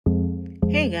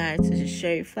Hey guys, this is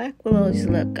Sherry Flack with all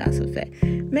Celeb Gossip Fact.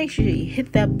 Make sure you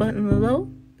hit that button below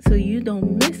so you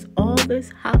don't miss all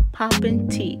this hot poppin'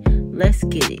 tea. Let's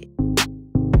get it.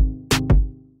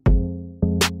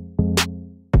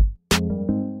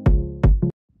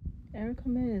 Erica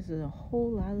Mena is in a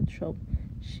whole lot of trouble.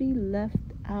 She left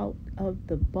out of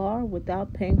the bar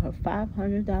without paying her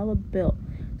 $500 bill.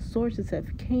 Sources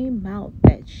have came out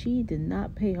that she did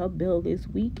not pay her bill this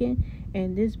weekend,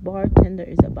 and this bartender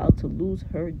is about to lose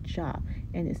her job.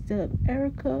 And instead of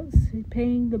Erica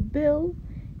paying the bill,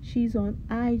 she's on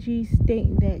IG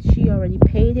stating that she already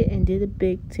paid it and did a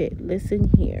big tip. Listen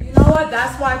here. You know what?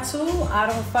 That's why too I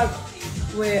don't fuck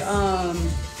with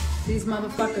these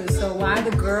motherfuckers. So why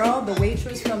the girl, the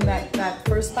waitress from that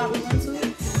first spot we went to,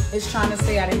 is trying to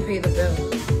say I didn't pay the bill?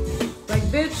 Like,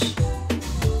 bitch.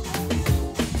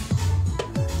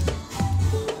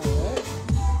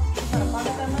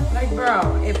 Like,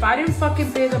 bro, if I didn't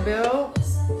fucking pay the bill,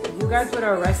 you guys would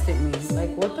have arrested me. Like,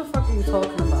 what the fuck are you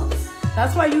talking about?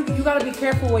 That's why you gotta be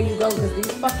careful where you go, because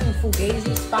these fucking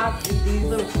fugazi spots, these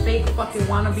little fake fucking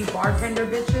wannabe bartender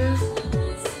bitches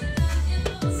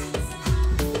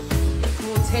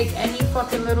will take any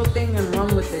fucking little thing and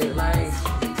run with it. Like,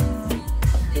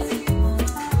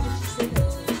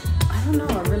 I don't know.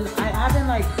 I haven't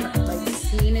like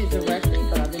seen it directly,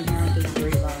 but I've been hearing this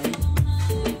grapevine.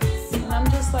 And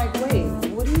I'm just like, wait,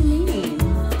 what do you mean?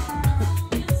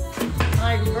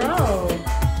 Like, bro.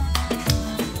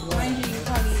 Mind you,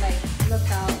 probably like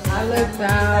looked out. I looked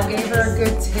out, gave her a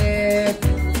good tip.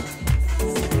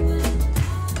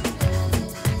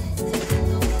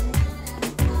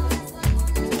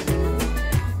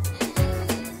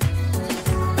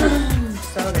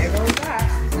 So there goes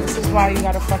that. This is why you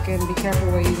gotta fucking be careful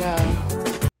where you go.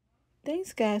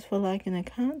 Thanks guys for liking the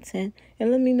content and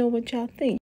let me know what y'all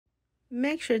think.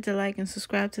 Make sure to like and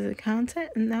subscribe to the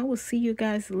content, and I will see you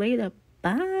guys later.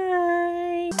 Bye.